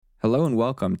Hello and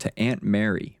welcome to Aunt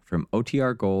Mary from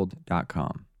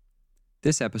OTRGold.com.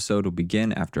 This episode will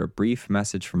begin after a brief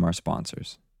message from our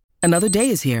sponsors. Another day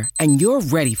is here, and you're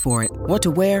ready for it. What to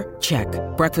wear? Check.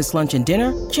 Breakfast, lunch, and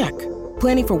dinner? Check.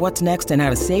 Planning for what's next and how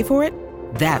to save for it?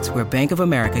 That's where Bank of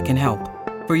America can help.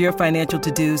 For your financial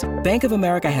to-dos, Bank of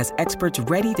America has experts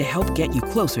ready to help get you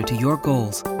closer to your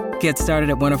goals. Get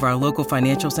started at one of our local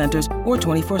financial centers or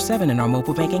 24/7 in our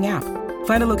mobile banking app.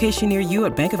 Find a location near you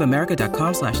at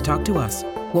bankofamerica.com/talktous.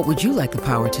 What would you like the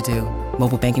power to do?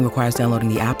 Mobile banking requires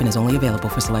downloading the app and is only available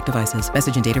for select devices.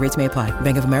 Message and data rates may apply.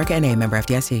 Bank of America N.A., member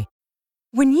FDIC.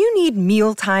 When you need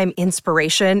mealtime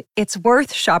inspiration, it's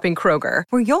worth shopping Kroger,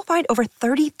 where you'll find over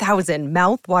 30,000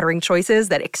 mouth-watering choices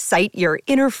that excite your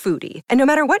inner foodie. And no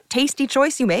matter what tasty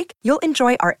choice you make, you'll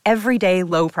enjoy our everyday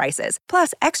low prices,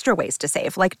 plus extra ways to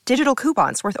save, like digital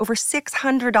coupons worth over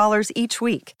 $600 each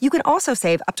week. You can also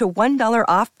save up to $1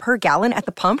 off per gallon at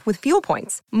the pump with fuel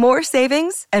points. More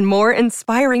savings and more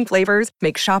inspiring flavors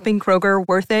make shopping Kroger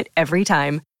worth it every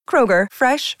time. Kroger,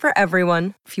 fresh for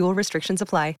everyone. Fuel restrictions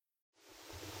apply.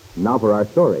 Now for our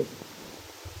story.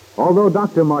 Although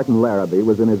Dr. Martin Laraby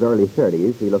was in his early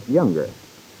 30s, he looked younger.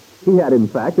 He had, in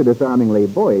fact, a disarmingly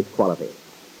boyish quality.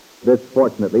 This,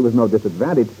 fortunately, was no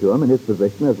disadvantage to him in his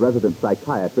position as resident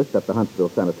psychiatrist at the Huntsville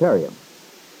Sanitarium.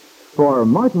 For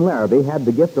Martin Laraby had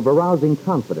the gift of arousing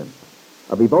confidence,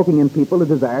 of evoking in people a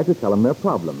desire to tell him their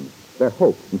problems, their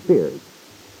hopes and fears.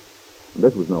 And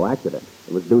this was no accident.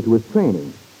 It was due to his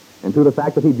training and to the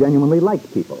fact that he genuinely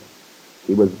liked people.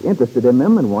 He was interested in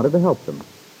them and wanted to help them.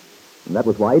 And that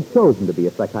was why he'd chosen to be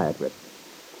a psychiatrist,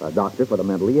 a doctor for the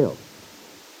mentally ill.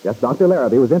 Yes, Dr.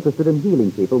 Laraby was interested in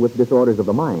healing people with disorders of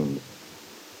the mind.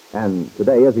 And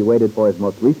today, as he waited for his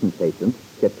most recent patient,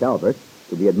 Kit Calvert,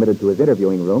 to be admitted to his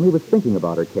interviewing room, he was thinking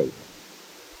about her case.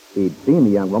 He'd seen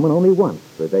the young woman only once,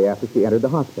 the day after she entered the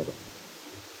hospital.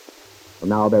 Well,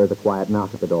 now there's a quiet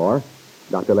knock at the door.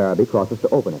 Dr. Laraby crosses to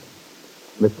open it.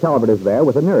 Miss Calvert is there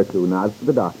with a nurse who nods to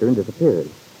the doctor and disappears.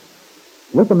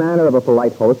 With the manner of a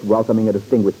polite host welcoming a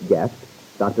distinguished guest,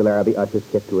 Dr. Laraby ushers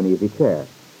Kit to an easy chair.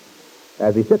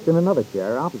 As he sits in another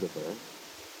chair opposite her...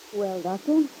 Well,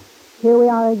 Doctor, here we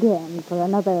are again for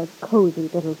another cozy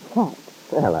little chat.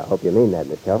 Well, I hope you mean that,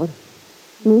 Miss Calvert.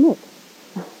 Mean it?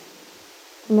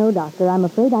 No, Doctor, I'm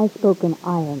afraid I spoke in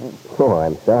irony. Oh,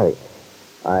 I'm sorry.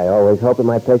 I always hope that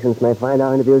my patients may find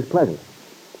our interviews pleasant.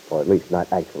 Or at least not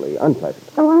actually unpleasant.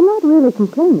 Oh, I'm not really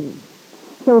complaining.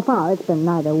 So far, it's been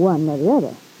neither one nor the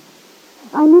other.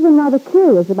 I'm even rather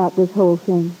curious about this whole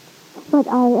thing. But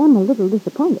I am a little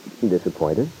disappointed.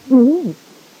 Disappointed? Yes.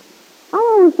 I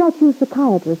always thought you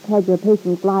psychiatrists had your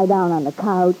patients lie down on the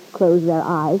couch, close their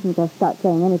eyes, and just start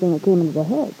saying anything that came into their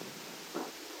heads.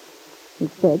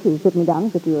 Instead, you sit me down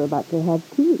as if you were about to have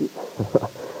tea.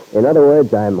 In other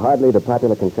words, I'm hardly the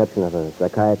popular conception of a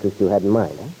psychiatrist you had in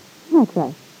mind, huh? That's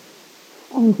right.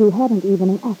 And you haven't even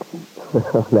an accent.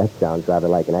 That sounds rather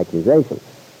like an accusation.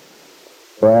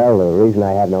 Well, the reason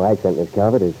I have no accent, Miss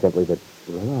Calvert, is simply that,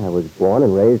 I was born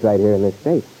and raised right here in this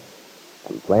state.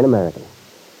 I'm plain American.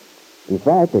 In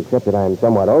fact, except that I'm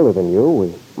somewhat older than you,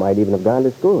 we might even have gone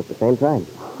to school at the same time.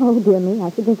 Oh, dear me, I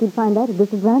should think you'd find that a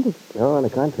disadvantage. No, on the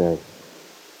contrary.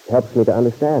 It helps me to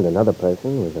understand another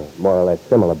person with a more or less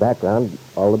similar background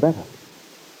all the better.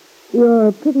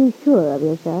 You're pretty sure of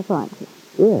yourself, aren't you?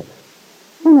 Yes.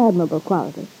 An admirable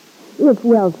quality, if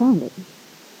well-founded.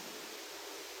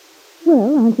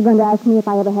 Well, aren't you going to ask me if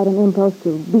I ever had an impulse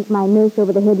to beat my nurse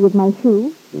over the head with my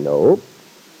shoe? No.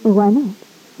 Well, why not?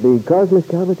 Because, Miss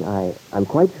Calvert, I'm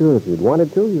quite sure if you'd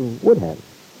wanted to, you would have.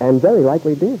 And very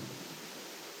likely did.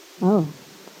 Oh.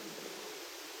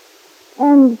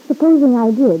 And supposing I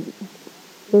did,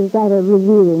 is that a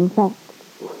revealing fact?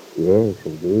 Yes,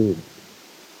 indeed.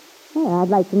 Well, I'd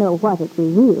like to know what it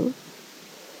reveals.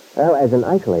 Well, as an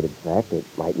isolated fact, it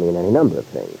might mean any number of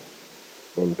things.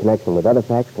 In connection with other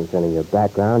facts concerning your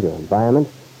background, your environment,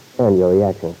 and your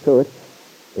reactions to it,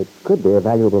 it could be a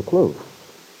valuable clue.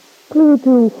 Clue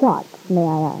to what, may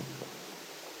I ask?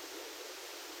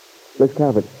 Miss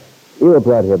Calvert, you were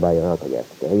brought here by your uncle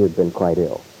yesterday. You'd been quite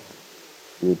ill.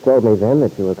 You told me then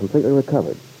that you were completely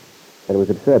recovered, that it was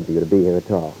absurd for you to be here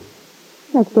at all.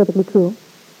 That's perfectly true.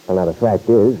 Well, now, the fact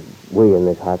is, we in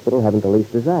this hospital haven't the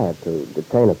least desire to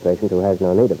detain a patient who has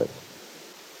no need of us.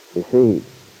 You see,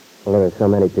 well, there are so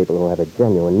many people who have a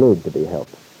genuine need to be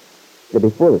helped. It'd be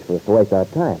foolish for us to waste our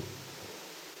time.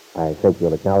 I think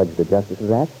you'll acknowledge the justice of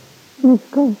that. Yes,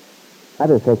 of course. I've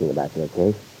been thinking about your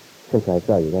case since I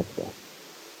saw you yesterday.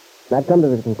 And I've come to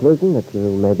the conclusion that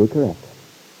you may be correct.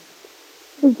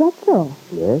 Is that so?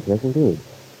 Yes, indeed.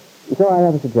 So I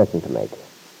have a suggestion to make.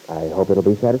 I hope it'll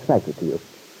be satisfactory to you.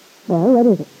 Well, what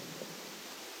is it?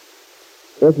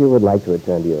 If you would like to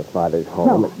return to your father's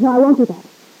home... No, I won't do that.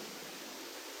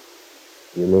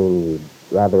 You mean you'd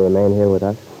rather remain here with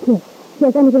us?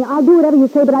 Yes, anything. I'll do whatever you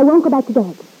say, but I won't go back to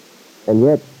Dad. And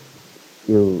yet,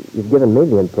 you've given me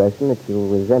the impression that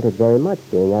you resented very much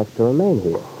being asked to remain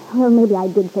here. Well, maybe I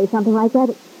did say something like that.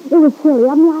 It was silly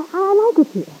of me. I like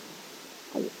it here.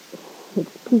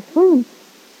 It's peaceful and...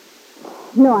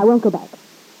 No, I won't go back.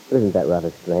 But isn't that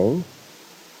rather strange?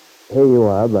 Here you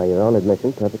are, by your own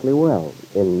admission, perfectly well,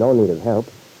 in no need of help,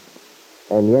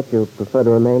 and yet you prefer to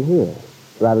remain here,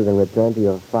 rather than return to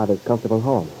your father's comfortable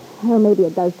home. Well, maybe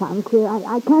it does sound queer.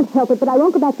 I can't help it, but I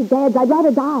won't go back to Dad's. I'd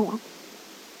rather die.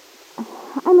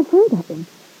 I'm afraid of him.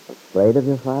 Afraid of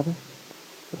your father?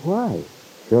 But why?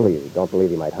 Surely you don't believe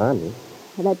he might harm you.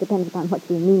 Well, that depends upon what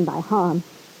you mean by harm.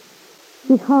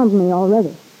 He's harmed me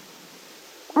already.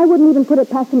 I wouldn't even put it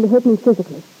past him to hurt me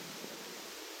physically.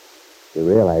 You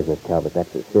realize, Miss Talbot,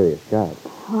 that's a serious charge.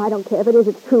 Oh, I don't care if it is.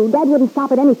 It's true. Dad wouldn't stop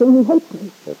at anything. He hates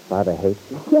me. Your father hates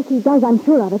you? Yes, he does. I'm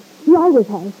sure of it. He always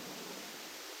has.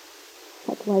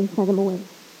 That's why he sent him away.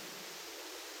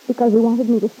 Because he wanted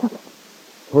me to suffer.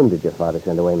 Whom did your father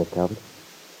send away, Miss Talbot?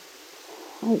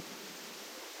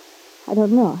 I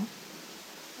don't know.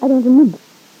 I don't remember.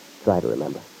 Try to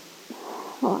remember.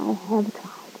 Oh, I have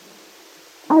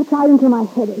tried. I've tried until my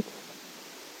head aches.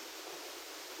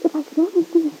 If I could only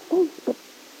see his face,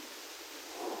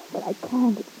 but I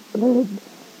can't. It's blurred.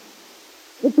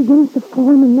 It begins to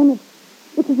form, and then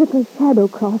it's as if a shadow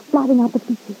crossed, blotting out the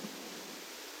features.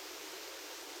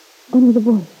 Only the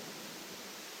voice.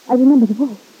 I remember the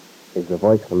voice. Is the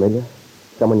voice familiar?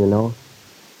 Someone you know?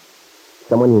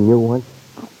 Someone you knew once?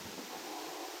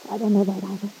 I don't know that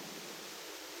either.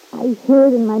 I hear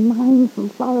it in my mind from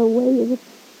far away,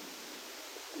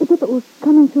 as if it was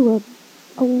coming through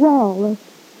a wall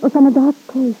or from a dark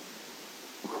place.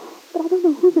 But I don't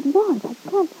know whose it was. I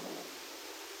can't...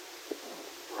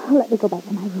 Let me go back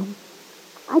to my room.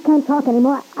 I can't talk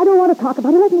anymore. I don't want to talk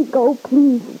about it. Let me go,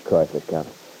 please. Of course, Miss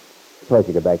Talbot. Suppose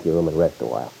you go back to your room and rest a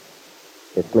while.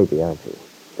 You're sleepy, aren't you?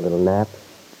 A little nap?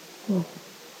 Yes.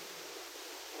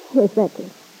 Yes, that's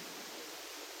it.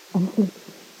 I'm sleepy.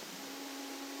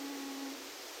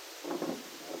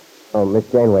 Oh,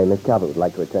 Miss Janeway, Miss Talbot would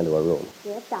like to return to her room.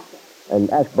 Yes, Doctor. And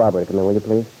ask Barbara to come in, will you,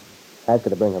 please? Ask her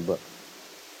to bring her book.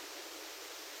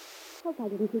 Hope I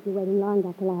didn't keep you waiting long,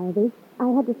 Dr. Laraby. I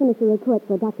had to finish a report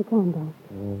for Dr. Crandall.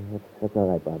 That's all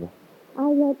right, Barbara.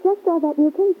 I just saw that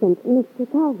new patient,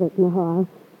 Mr. Talbot, in the hall.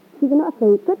 She's an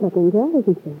awfully good-looking girl,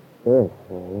 isn't she? Yes,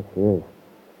 yes, she is.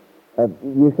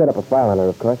 You set up a file on her,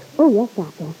 of course? Oh, yes,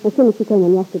 Doctor. As soon as she came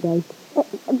in yesterday.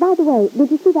 By the way, did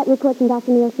you see that report from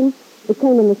Dr. Nielsen? It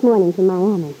came in this morning from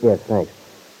Miami. Yes, thanks.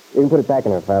 You can put it back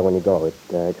in her file when you go.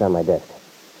 It's on my desk.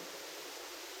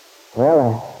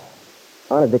 Well,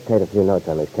 I want to dictate a few notes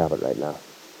on Miss Talbot right now.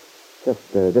 Just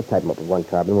type them up with one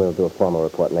carbon. We'll do a formal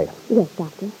report later. Yes,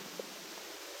 Doctor.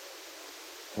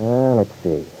 Let's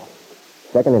see.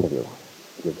 Second interview.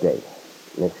 Your date.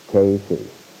 Miss K.C.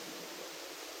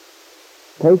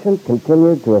 Patient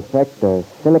continued to affect a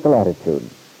cynical attitude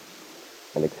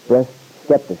and expressed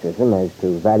skepticism as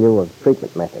to value of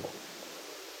treatment method.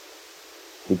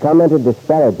 She commented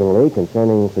disparagingly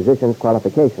concerning physician's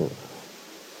qualifications.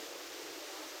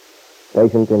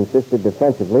 Patient insisted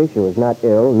defensively she was not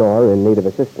ill nor in need of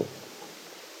assistance.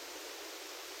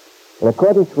 In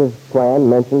accordance with plan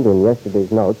mentioned in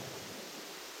yesterday's notes,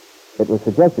 it was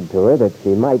suggested to her that she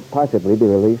might possibly be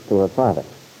released to her father.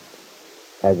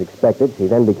 As expected, she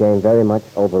then became very much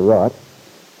overwrought,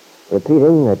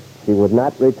 repeating that she would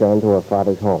not return to her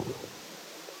father's home,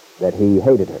 that he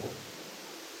hated her,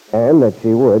 and that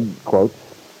she would, quotes,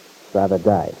 rather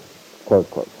die, close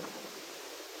quotes.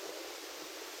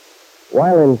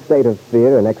 While in state of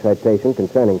fear and excitation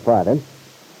concerning father,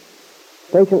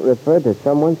 patient referred to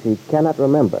someone she cannot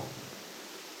remember,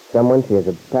 someone she has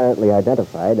apparently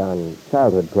identified on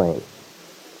childhood plane.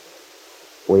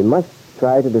 We must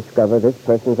try to discover this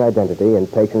person's identity in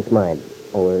patient's mind.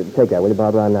 Or take that, will you,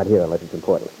 Barbara? I'm not here unless it's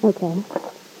important. Okay.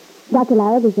 Dr.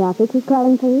 Laraby's office. Who's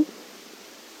calling, please?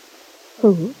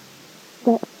 Who?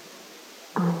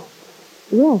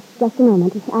 Yes, just a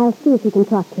moment. I'll see if he can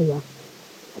talk to you.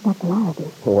 Dr. Laraby.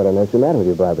 What on earth's the matter with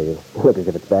you, Barbara? You look as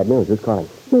if it's bad news. Who's calling?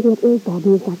 Maybe it is bad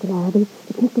news, Dr. Laraby.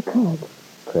 It's Mr. Craig.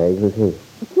 Craig? Who's he?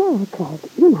 It's Gerald Craig.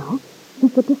 You know,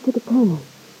 he's the district attorney.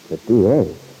 The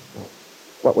DA?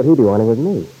 What would he be wanting with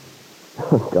me?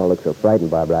 Don't look so frightened,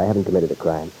 Barbara. I haven't committed a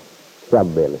crime. It's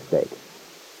probably a mistake.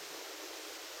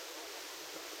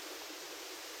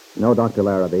 No, Dr.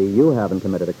 Laraby, you haven't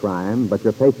committed a crime, but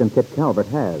your patient, Kit Calvert,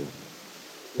 has.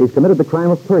 He's committed the crime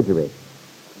of perjury.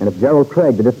 And if Gerald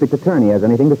Craig, the district attorney, has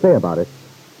anything to say about it,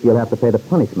 He'll have to pay the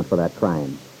punishment for that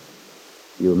crime.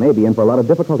 You may be in for a lot of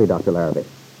difficulty, Dr. Laraby.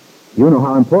 You know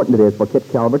how important it is for Kit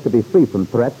Calvert to be free from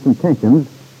threats and tensions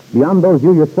beyond those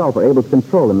you yourself are able to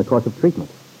control in the course of treatment.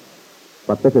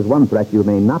 But this is one threat you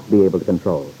may not be able to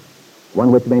control,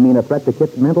 one which may mean a threat to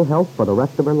Kit's mental health for the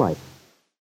rest of her life.